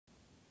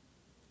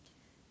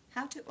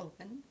How to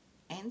open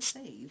and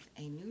save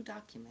a new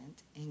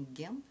document in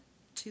Gimp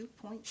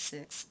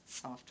 2.6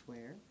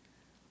 software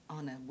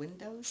on a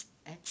Windows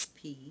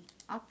XP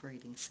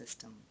operating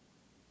system.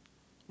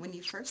 When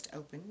you first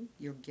open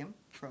your Gimp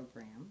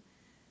program,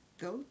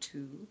 go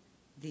to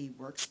the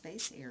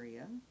Workspace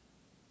area,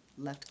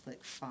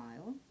 left-click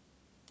File,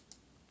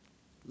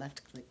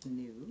 left-click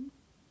New,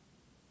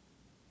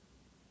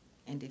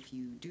 and if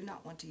you do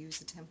not want to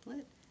use a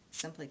template,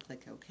 simply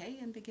click OK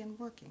and begin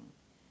working.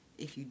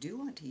 If you do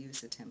want to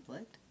use a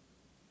template,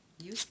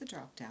 use the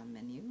drop-down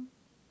menu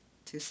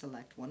to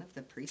select one of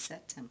the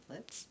preset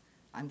templates.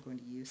 I'm going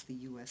to use the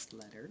US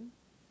letter,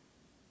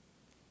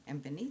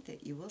 and beneath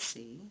it you will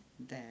see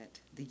that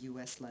the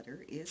US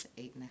letter is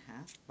 8.5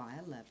 by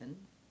 11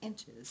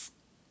 inches.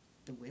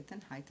 The width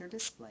and height are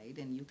displayed,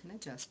 and you can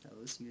adjust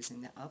those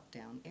using the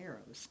up-down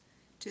arrows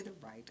to the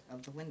right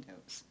of the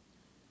windows.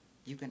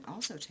 You can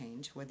also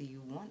change whether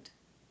you want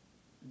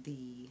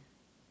the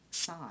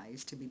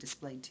size to be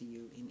displayed to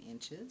you in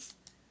inches,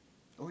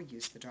 or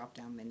use the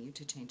drop-down menu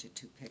to change it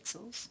to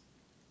pixels,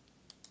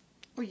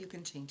 or you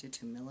can change it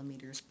to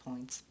millimeters,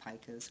 points,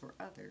 picas, or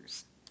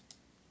others.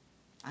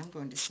 I'm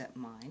going to set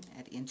mine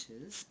at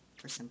inches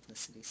for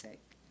simplicity's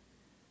sake.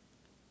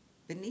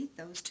 Beneath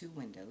those two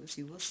windows,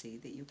 you will see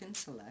that you can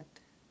select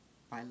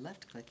by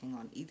left-clicking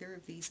on either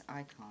of these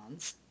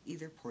icons,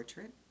 either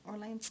portrait or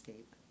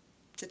landscape,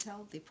 to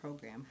tell the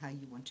program how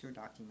you want your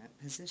document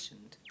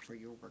positioned for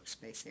your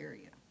workspace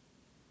area.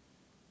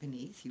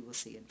 Beneath, you will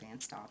see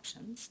advanced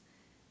options.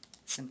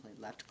 Simply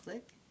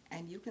left-click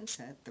and you can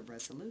set the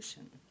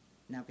resolution.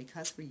 Now,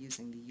 because we're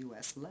using the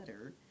US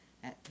letter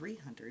at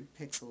 300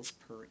 pixels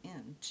per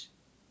inch,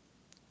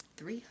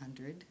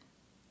 300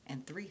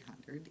 and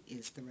 300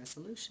 is the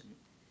resolution.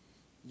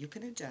 You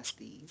can adjust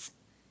these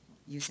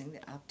using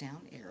the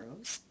up-down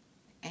arrows,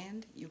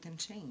 and you can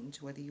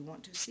change whether you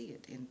want to see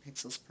it in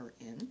pixels per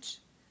inch,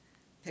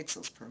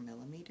 pixels per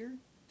millimeter,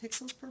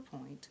 pixels per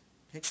point,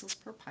 pixels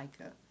per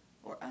pica,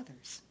 or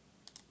others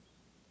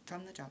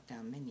from the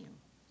drop-down menu.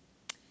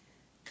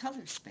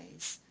 Color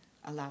space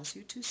allows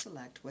you to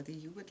select whether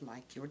you would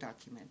like your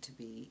document to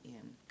be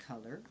in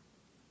color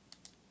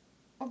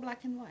or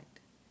black and white.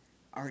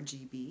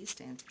 RGB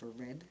stands for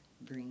red,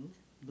 green,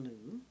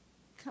 blue,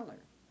 color.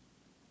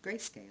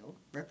 Grayscale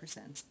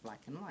represents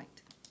black and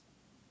white.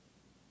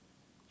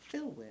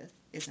 Fill with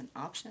is an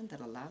option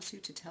that allows you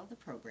to tell the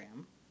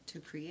program to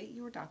create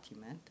your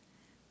document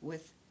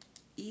with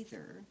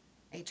either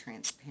a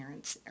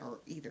transparency, or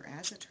either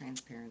as a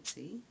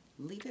transparency,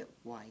 leave it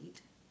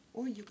white,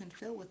 or you can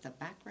fill with the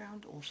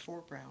background or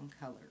foreground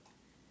color.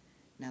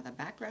 Now, the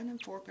background and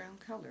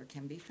foreground color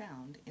can be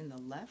found in the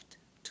left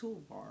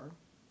toolbar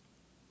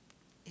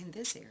in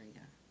this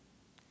area.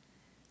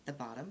 The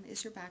bottom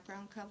is your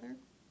background color,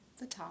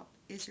 the top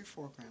is your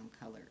foreground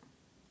color.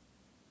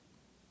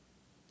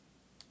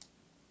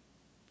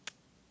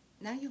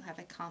 Now you have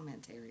a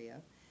comment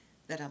area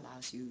that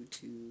allows you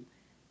to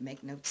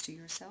make notes to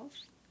yourself.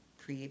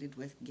 Created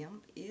with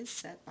Gimp is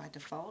set by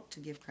default to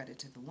give credit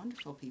to the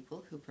wonderful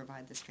people who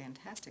provide this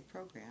fantastic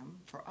program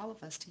for all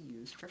of us to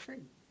use for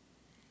free.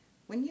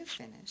 When you've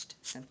finished,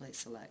 simply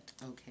select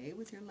OK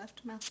with your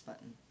left mouse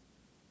button,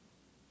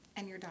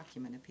 and your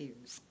document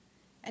appears,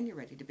 and you're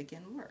ready to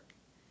begin work.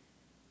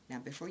 Now,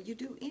 before you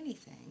do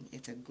anything,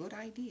 it's a good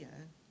idea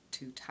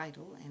to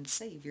title and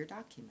save your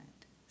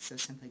document. So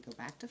simply go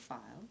back to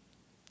File,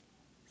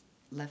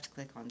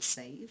 left-click on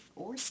Save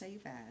or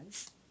Save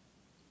As.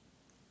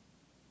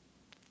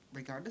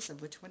 Regardless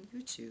of which one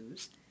you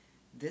choose,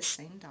 this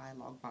same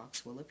dialog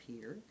box will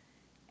appear,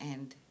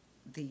 and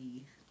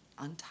the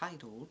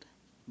untitled,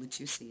 which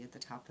you see at the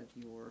top of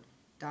your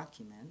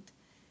document,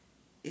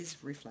 is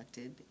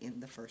reflected in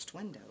the first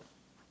window.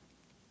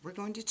 We're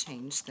going to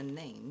change the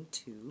name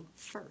to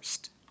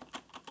First.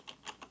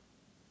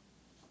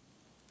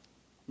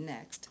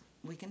 Next,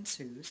 we can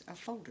choose a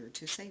folder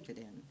to save it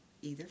in,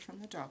 either from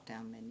the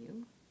drop-down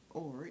menu,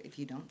 or if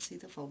you don't see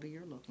the folder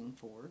you're looking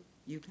for,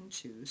 you can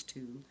choose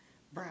to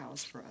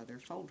browse for other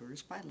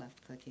folders by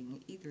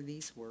left-clicking either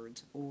these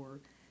words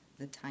or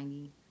the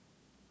tiny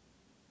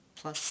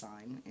plus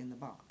sign in the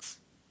box.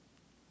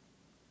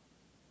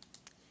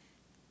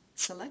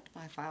 Select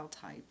by file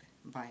type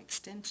by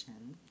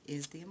extension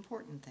is the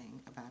important thing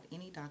about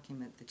any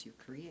document that you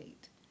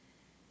create.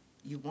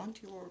 You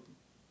want your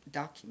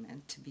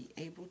document to be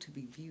able to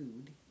be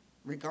viewed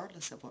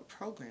regardless of what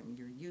program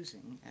you're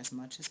using as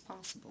much as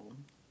possible,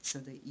 so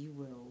that you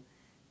will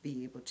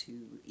be able to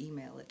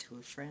email it to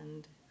a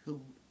friend who,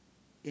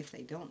 if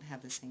they don't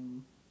have the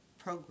same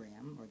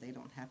program or they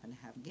don't happen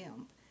to have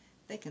Gimp,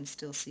 they can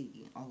still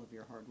see all of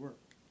your hard work.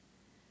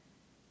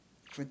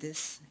 For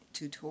this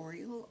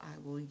tutorial, I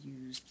will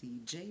use the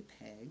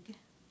JPEG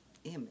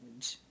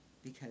image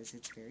because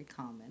it's very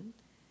common.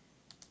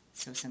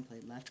 So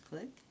simply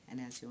left-click, and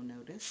as you'll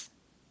notice,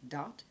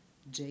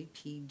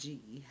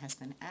 .jpg has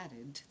been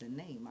added to the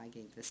name I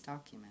gave this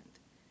document,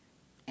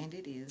 and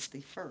it is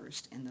the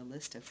first in the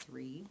list of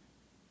 3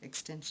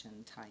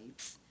 extension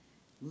types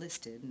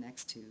listed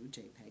next to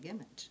JPEG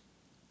image.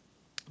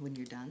 When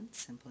you're done,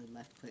 simply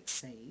left-click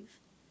Save.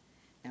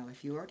 Now,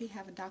 if you already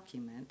have a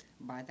document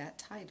by that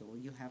title,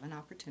 you have an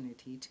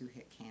opportunity to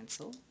hit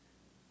Cancel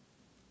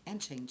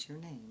and change your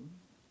name,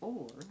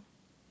 or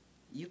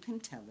you can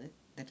tell it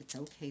that it's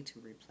okay to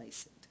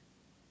replace it.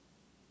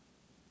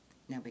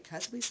 Now,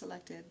 because we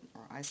selected,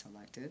 or I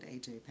selected, a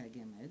JPEG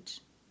image,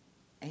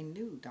 a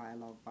new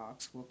dialog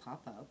box will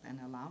pop up and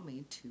allow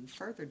me to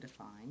further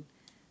define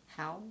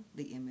how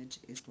the image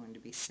is going to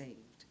be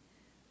saved.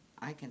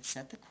 I can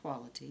set the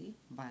quality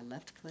by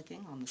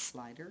left-clicking on the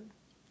slider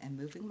and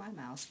moving my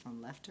mouse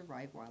from left to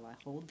right while I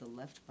hold the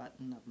left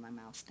button of my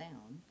mouse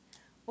down,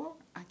 or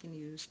I can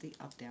use the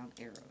up-down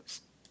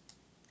arrows.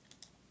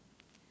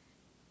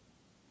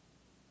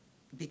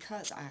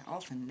 Because I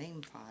often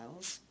name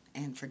files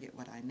and forget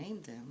what I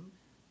named them,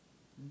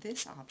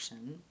 this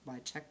option, by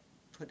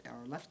put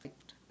our left-click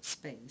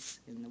space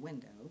in the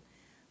window,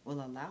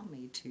 will allow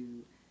me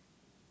to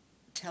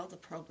tell the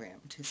program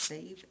to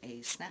save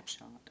a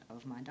snapshot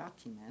of my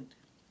document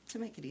to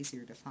make it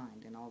easier to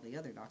find in all the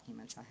other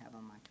documents I have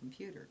on my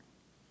computer.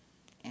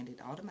 And it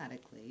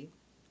automatically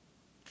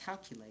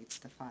calculates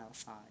the file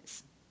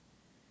size.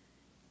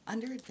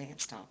 Under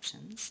Advanced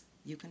Options,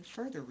 you can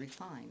further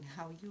refine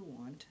how you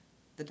want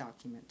the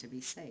document to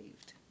be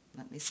saved.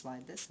 Let me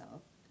slide this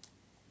up,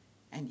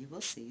 and you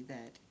will see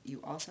that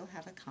you also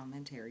have a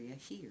comment area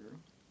here,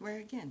 where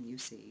again you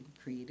see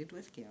Created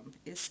with Gimp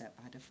is set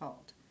by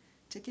default,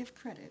 to give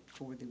credit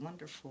for the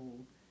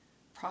wonderful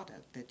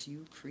product that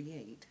you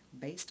create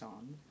based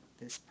on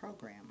this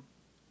program.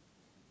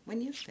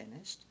 When you've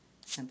finished,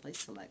 simply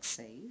select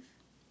Save.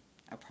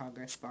 A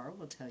progress bar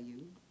will tell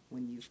you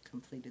when you've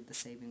completed the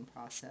saving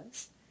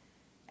process,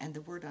 and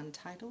the word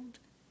Untitled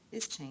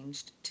is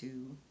changed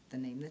to the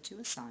name that you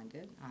assigned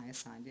it. I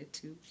assigned it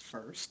to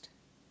First,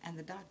 and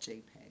the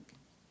 .jpeg.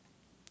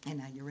 And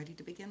now you're ready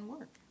to begin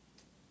work.